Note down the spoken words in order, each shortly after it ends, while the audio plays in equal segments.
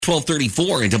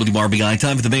12:34 at WRBI,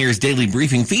 time for the Mayor's Daily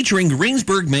Briefing featuring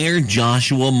Greensburg Mayor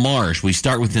Joshua Marsh. We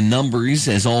start with the numbers,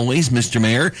 as always, Mr.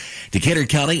 Mayor. Decatur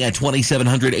County at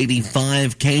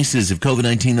 2,785 cases of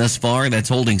COVID-19 thus far. That's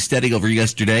holding steady over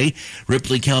yesterday.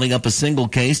 Ripley County up a single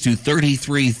case to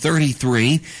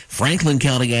 3,333. Franklin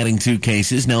County adding 2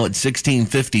 cases, now at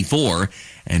 1,654.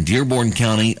 And Dearborn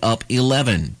County up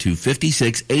 11 to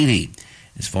 5,680.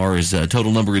 As far as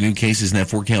total number of new cases in that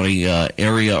 4-county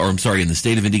area, in the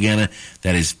state of Indiana,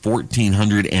 that is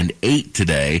 1,408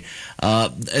 today.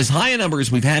 As high a number as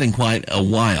we've had in quite a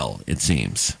while, it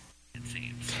seems.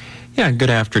 Yeah, good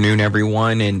afternoon,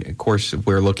 everyone. And, of course,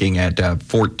 we're looking at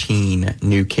 14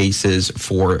 new cases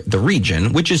for the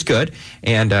region, which is good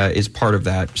and is part of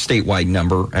that statewide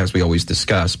number, as we always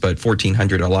discuss. But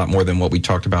 1,400, a lot more than what we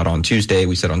talked about on Tuesday.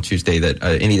 We said on Tuesday that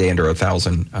any day under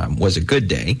 1,000 was a good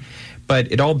day. But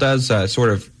it all does sort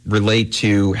of relate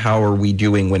to how are we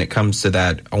doing when it comes to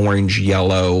that orange,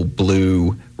 yellow,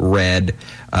 blue, red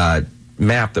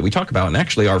map that we talk about. And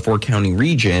actually our 4-county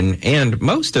region and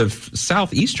most of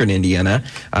southeastern Indiana,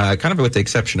 kind of with the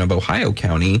exception of Ohio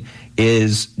County,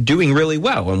 is doing really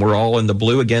well. And we're all in the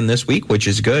blue again this week, which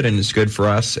is good, and it's good for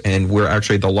us. And we're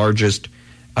actually the largest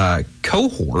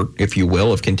cohort, if you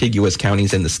will, of contiguous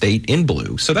counties in the state in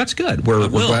blue. So that's good. We're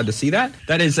glad to see that.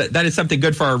 That is something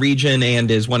good for our region and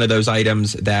is one of those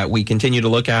items that we continue to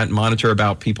look at and monitor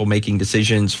about people making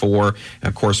decisions for.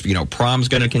 Of course, prom's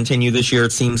going to continue this year,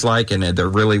 it seems like, and they're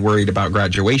really worried about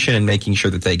graduation and making sure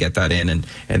that they get that in. And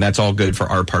that's all good for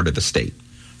our part of the state.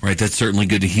 Right, that's certainly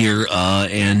good to hear.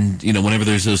 And, whenever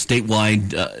there's those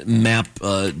statewide map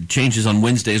changes on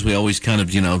Wednesdays, we always kind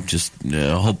of, just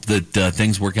hope that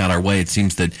things work out our way. It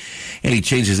seems that any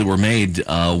changes that were made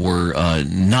were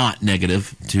not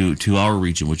negative to our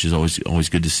region, which is always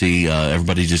good to see.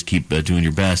 Everybody just keep doing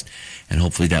your best, and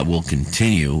hopefully that will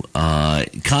continue.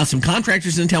 Some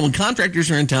contractors in town. When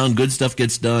contractors are in town, good stuff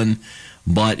gets done,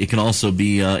 but it can also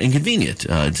be inconvenient.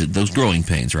 Those growing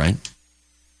pains, right?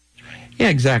 Yeah,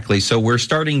 exactly. So we're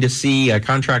starting to see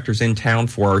contractors in town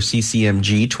for our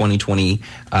CCMG 2020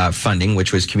 funding,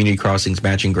 which was Community Crossings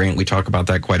Matching Grant. We talk about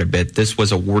that quite a bit. This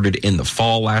was awarded in the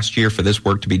fall last year for this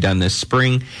work to be done this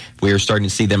spring. We are starting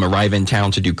to see them arrive in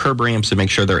town to do curb ramps to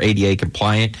make sure they're ADA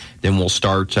compliant. Then we'll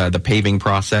start the paving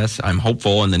process. I'm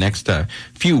hopeful in the next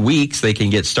few weeks they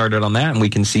can get started on that, and we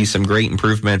can see some great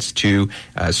improvements to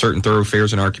certain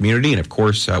thoroughfares in our community. And, of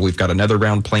course, we've got another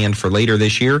round planned for later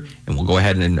this year, and we'll go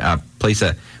ahead and place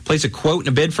a quote and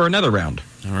a bid for another round.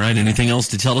 All right. Anything else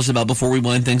to tell us about before we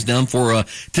wind things down for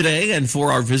today and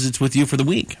for our visits with you for the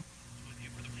week?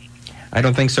 I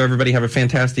don't think so. Everybody have a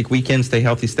fantastic weekend. Stay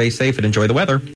healthy, stay safe, and enjoy the weather.